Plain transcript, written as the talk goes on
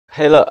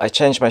Hey look, I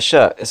changed my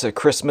shirt. It's a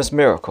Christmas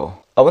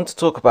miracle. I want to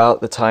talk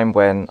about the time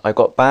when I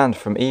got banned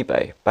from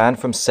eBay, banned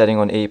from selling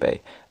on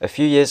eBay. A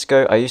few years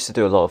ago, I used to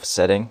do a lot of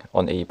selling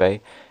on eBay.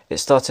 It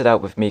started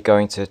out with me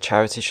going to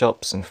charity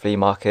shops and flea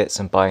markets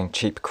and buying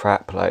cheap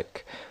crap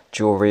like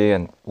jewelry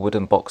and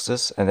wooden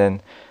boxes, and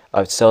then I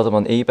would sell them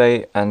on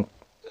eBay, and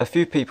a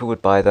few people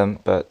would buy them,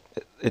 but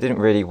it didn't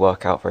really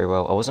work out very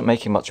well. I wasn't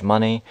making much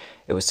money,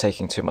 it was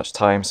taking too much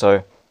time,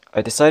 so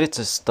I decided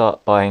to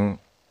start buying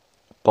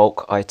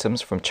bulk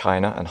items from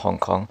China and Hong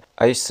Kong.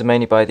 I used to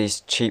mainly buy these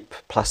cheap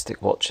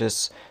plastic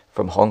watches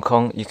from Hong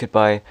Kong. You could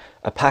buy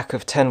a pack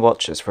of 10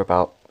 watches for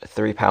about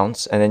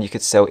 £3, and then you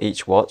could sell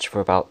each watch for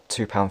about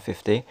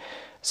 £2.50.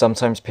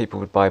 Sometimes people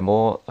would buy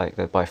more, like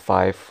they'd buy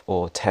 5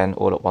 or 10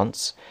 all at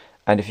once.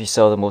 And if you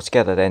sell them all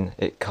together, then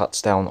it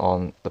cuts down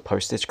on the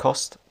postage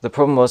cost. The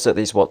problem was that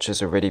these watches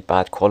are really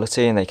bad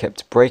quality and they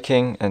kept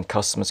breaking, and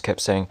customers kept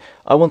saying,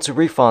 "I want a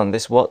refund,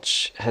 this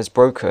watch has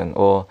broken,"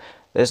 or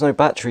 "There's no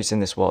batteries in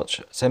this watch,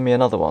 send me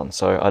another one."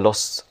 So I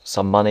lost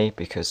some money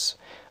because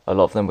a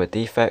lot of them were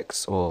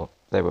defects, or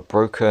they were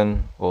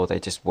broken, or they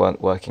just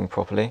weren't working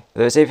properly.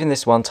 There was even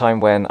this one time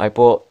when I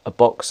bought a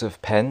box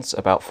of pens,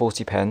 about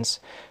 40 pens,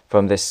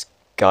 from this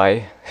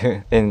guy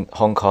in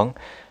Hong Kong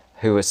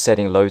who was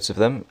selling loads of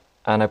them,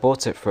 and I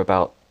bought it for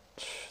about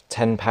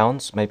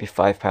 £10, maybe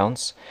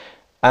 £5.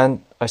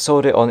 And I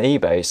sold it on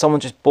eBay. Someone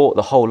just bought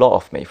the whole lot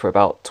off me for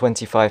about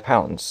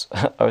 £25.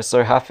 I was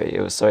so happy,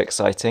 it was so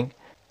exciting.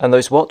 And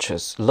those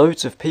watches,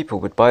 loads of people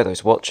would buy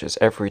those watches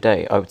every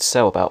day. I would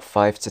sell about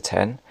 5 to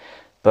 10,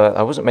 but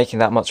I wasn't making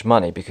that much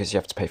money because you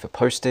have to pay for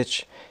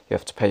postage, you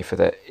have to pay for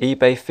the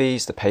eBay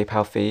fees, the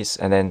PayPal fees,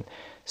 and then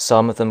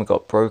some of them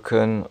got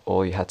broken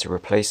or you had to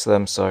replace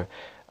them. So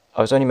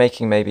I was only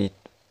making maybe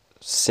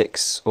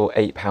 £6 or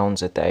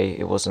 £8 a day.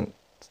 It wasn't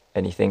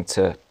anything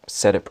to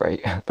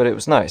celebrate, but it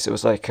was nice. It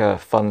was like a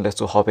fun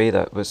little hobby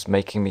that was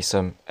making me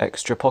some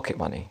extra pocket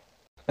money.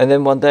 And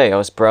then one day I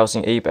was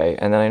browsing eBay,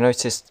 and then I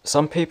noticed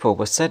some people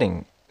were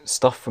selling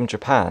stuff from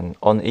Japan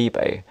on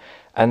eBay,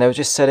 and they were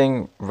just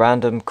selling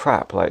random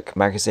crap like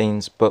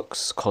magazines,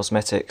 books,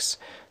 cosmetics,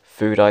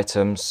 food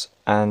items,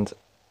 and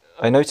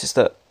I noticed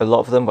that a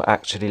lot of them were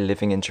actually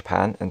living in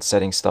Japan and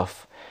selling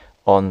stuff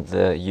on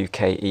the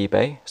UK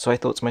eBay. So I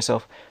thought to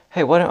myself,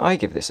 hey, why don't I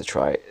give this a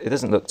try? It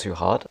doesn't look too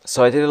hard.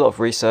 So I did a lot of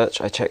research.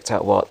 I checked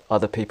out what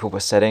other people were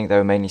selling. They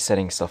were mainly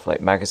selling stuff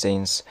like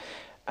magazines,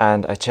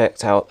 and I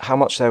checked out how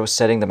much they were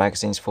selling the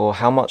magazines for,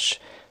 how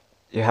much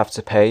you have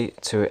to pay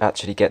to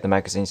actually get the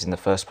magazines in the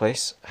first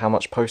place, how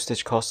much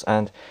postage costs,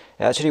 and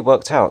it actually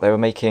worked out. They were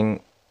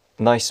making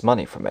nice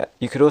money from it.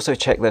 You could also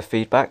check their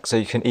feedback, so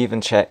you can even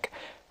check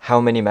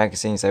how many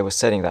magazines they were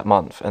selling that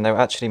month, and they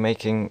were actually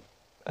making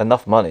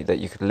enough money that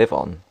you could live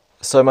on.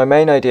 So my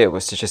main idea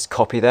was to just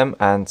copy them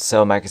and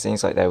sell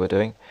magazines like they were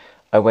doing.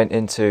 I went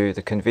into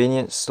the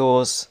convenience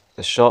stores,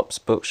 the shops,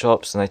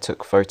 bookshops, and I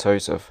took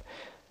photos of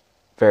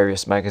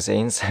various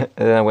magazines, and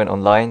then I went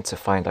online to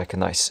find like a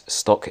nice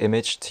stock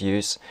image to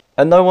use,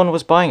 and no one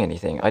was buying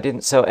anything. I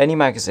didn't sell any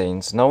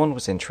magazines, no one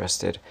was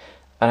interested,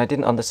 and I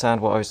didn't understand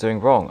what I was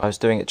doing wrong. I was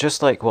doing it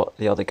just like what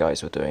the other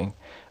guys were doing.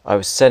 I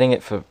was selling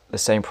it for the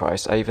same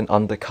price, I even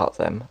undercut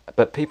them,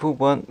 but people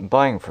weren't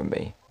buying from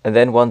me. And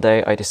then one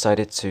day I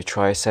decided to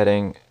try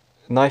selling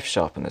knife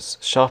sharpeners,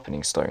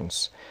 sharpening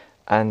stones,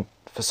 and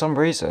for some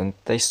reason,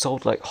 they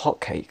sold like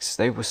hotcakes.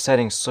 They were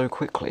selling so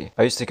quickly.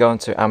 I used to go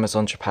onto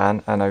Amazon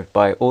Japan and I would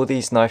buy all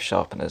these knife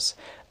sharpeners,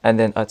 and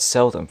then I'd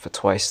sell them for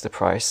twice the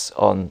price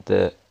on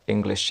the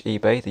English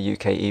eBay, the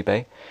UK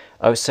eBay.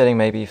 I was selling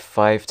maybe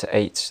 5 to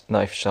 8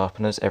 knife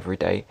sharpeners every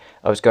day.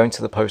 I was going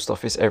to the post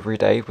office every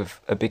day with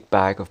a big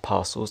bag of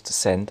parcels to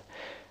send,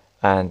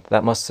 and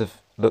that must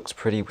have looked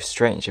pretty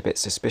strange, a bit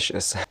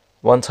suspicious.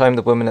 One time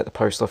the woman at the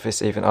post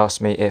office even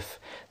asked me if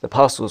the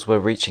parcels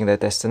were reaching their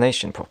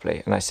destination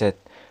properly, and I said,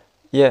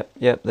 yeah,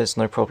 there's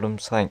no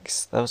problems,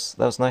 thanks. That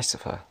was nice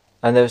of her.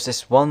 And there was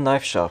this one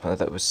knife sharpener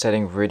that was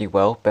selling really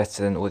well,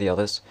 better than all the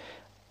others.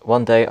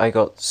 One day I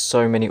got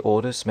so many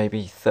orders,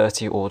 maybe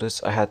 30 orders.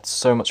 I had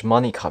so much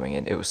money coming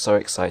in, it was so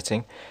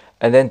exciting.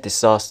 And then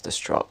disaster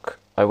struck.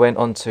 I went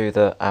onto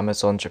the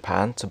Amazon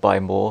Japan to buy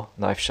more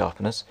knife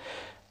sharpeners,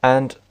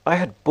 and I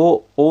had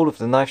bought all of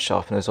the knife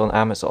sharpeners on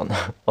Amazon,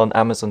 on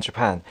Amazon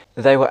Japan.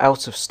 They were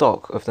out of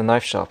stock of the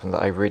knife sharpener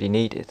that I really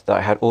needed, that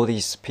I had all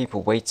these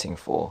people waiting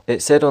for.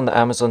 It said on the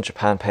Amazon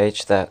Japan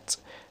page that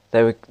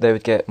they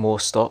would get more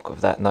stock of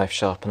that knife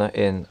sharpener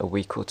in a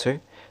week or two.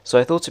 So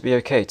I thought it'd be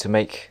okay to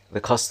make the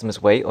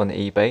customers wait on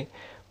eBay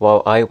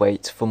while I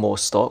wait for more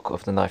stock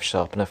of the knife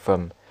sharpener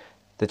from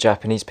the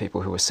Japanese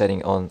people who were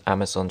selling on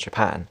Amazon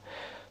Japan.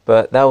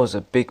 But that was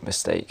a big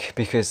mistake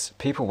because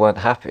people weren't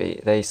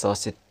happy. They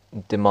started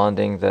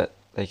demanding that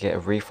they get a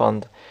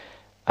refund,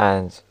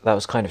 and that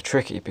was kind of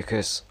tricky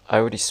because I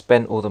already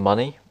spent all the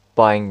money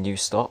buying new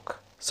stock.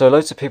 So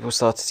loads of people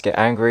started to get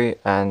angry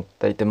and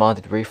they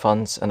demanded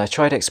refunds, and I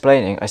tried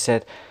explaining. I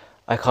said,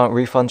 I can't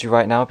refund you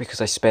right now because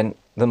I spent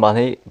the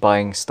money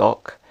buying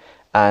stock,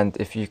 and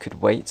if you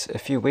could wait a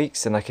few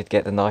weeks then I could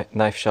get the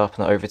knife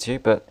sharpener over to you.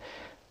 But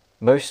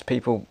most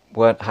people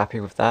weren't happy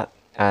with that.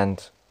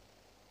 and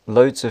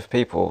loads of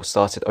people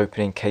started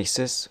opening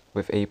cases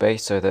with eBay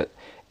so that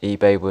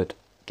eBay would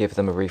give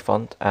them a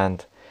refund,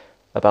 and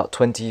about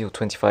 20 or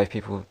 25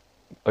 people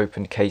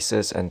opened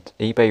cases and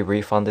eBay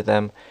refunded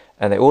them,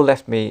 and they all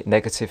left me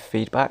negative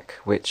feedback,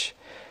 which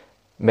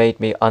made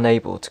me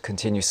unable to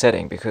continue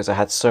selling because I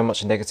had so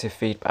much negative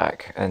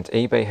feedback, and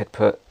eBay had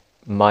put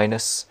a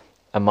minus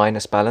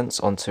balance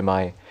onto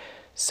my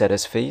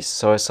seller's fees.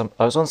 So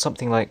I was on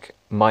something like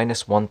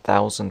minus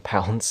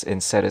 £1,000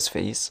 in seller's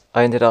fees.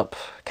 I ended up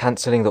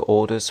cancelling the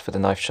orders for the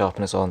knife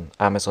sharpeners on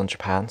Amazon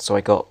Japan, so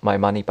I got my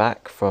money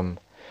back from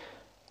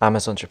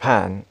Amazon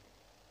Japan,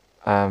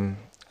 and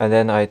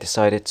then I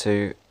decided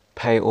to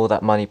pay all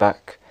that money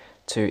back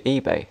to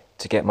eBay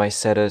to get my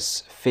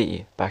seller's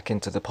fee back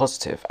into the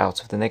positive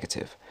out of the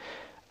negative.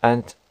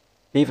 And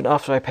even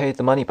after I paid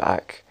the money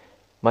back,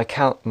 my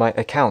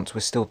account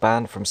was still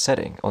banned from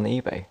selling on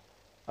eBay.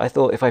 I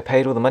thought if I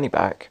paid all the money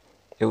back,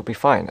 it would be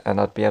fine and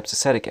I'd be able to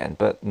sell again,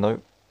 but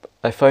nope.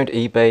 I phoned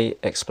eBay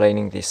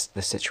explaining the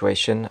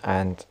situation,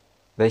 and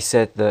they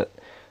said that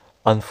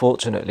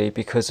unfortunately,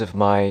 because of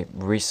my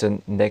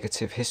recent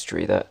negative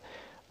history, that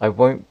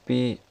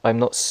I'm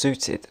not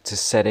suited to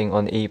selling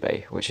on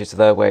eBay, which is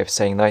their way of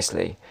saying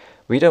nicely,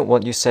 we don't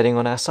want you selling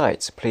on our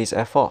sites, please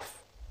F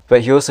off.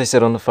 But he also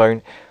said on the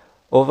phone,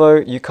 although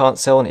you can't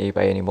sell on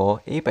eBay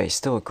anymore, eBay's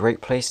still a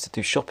great place to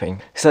do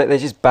shopping. It's like they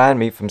just banned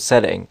me from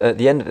selling. At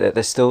the end of it,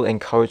 they're still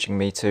encouraging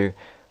me to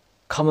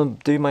come and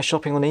do my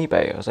shopping on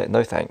eBay. I was like,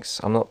 no thanks,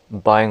 I'm not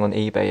buying on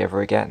eBay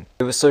ever again.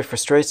 It was so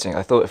frustrating.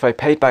 I thought if I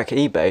paid back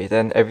eBay,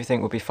 then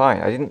everything would be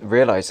fine. I didn't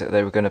realize that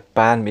they were going to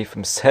ban me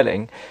from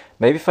selling.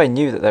 Maybe if I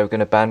knew that they were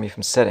going to ban me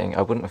from selling,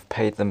 I wouldn't have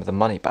paid them the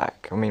money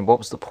back. I mean, what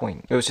was the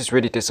point? It was just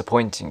really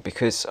disappointing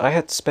because I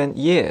had spent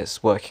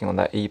years working on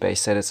that eBay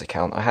sellers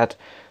account. I had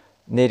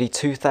nearly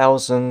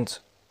 2,000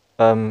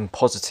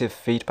 positive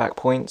feedback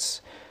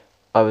points.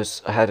 I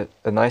had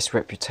a nice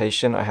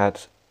reputation. I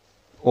had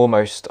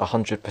almost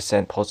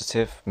 100%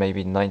 positive,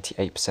 maybe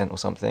 98% or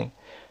something,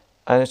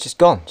 and it's just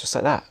gone, just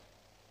like that.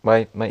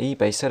 My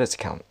eBay sellers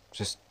account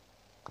just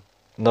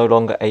no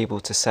longer able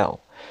to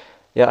sell.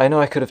 Yeah, I know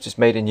I could have just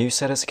made a new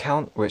sellers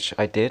account, which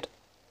I did,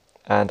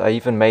 and I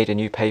even made a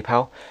new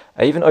PayPal.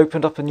 I even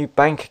opened up a new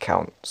bank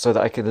account so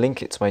that I could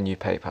link it to my new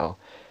PayPal.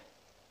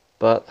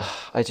 But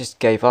I just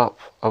gave up.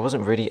 I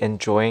wasn't really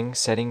enjoying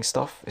selling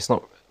stuff. It's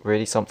not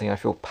really something I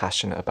feel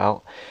passionate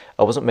about.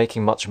 I wasn't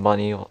making much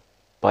money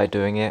by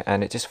doing it,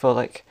 and it just felt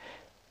like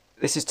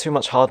this is too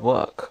much hard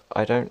work.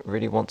 I don't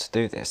really want to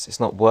do this. It's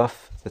not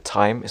worth the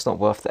time, it's not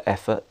worth the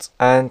effort,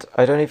 and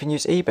I don't even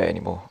use eBay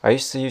anymore. I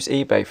used to use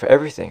eBay for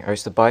everything. I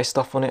used to buy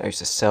stuff on it, I used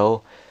to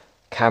sell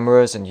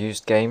cameras and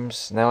used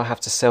games. Now I have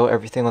to sell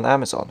everything on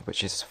Amazon,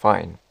 which is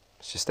fine.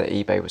 It's just that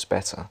eBay was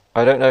better.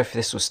 I don't know if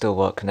this will still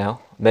work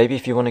now. Maybe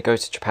if you want to go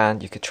to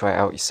Japan, you could try it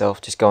out yourself.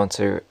 Just go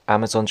onto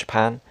Amazon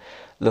Japan,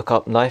 look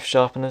up knife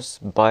sharpeners,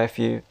 buy a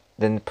few,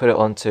 then put it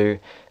onto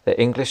the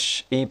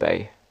English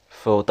eBay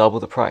for double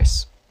the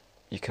price.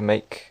 You can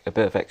make a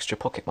bit of extra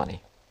pocket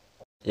money.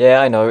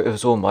 Yeah, I know, it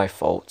was all my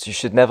fault. You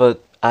should never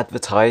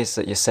advertise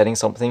that you're selling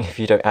something if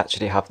you don't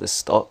actually have the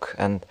stock,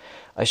 and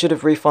I should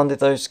have refunded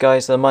those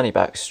guys their money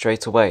back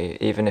straight away,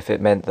 even if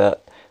it meant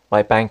that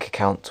my bank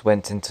account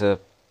went into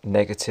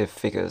negative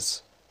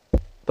figures.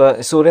 But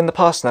it's all in the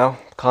past now,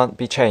 can't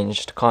be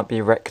changed, can't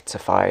be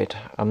rectified.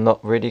 I'm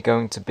not really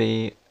going to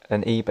be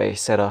an eBay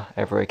seller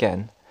ever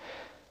again.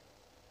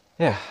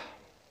 Yeah.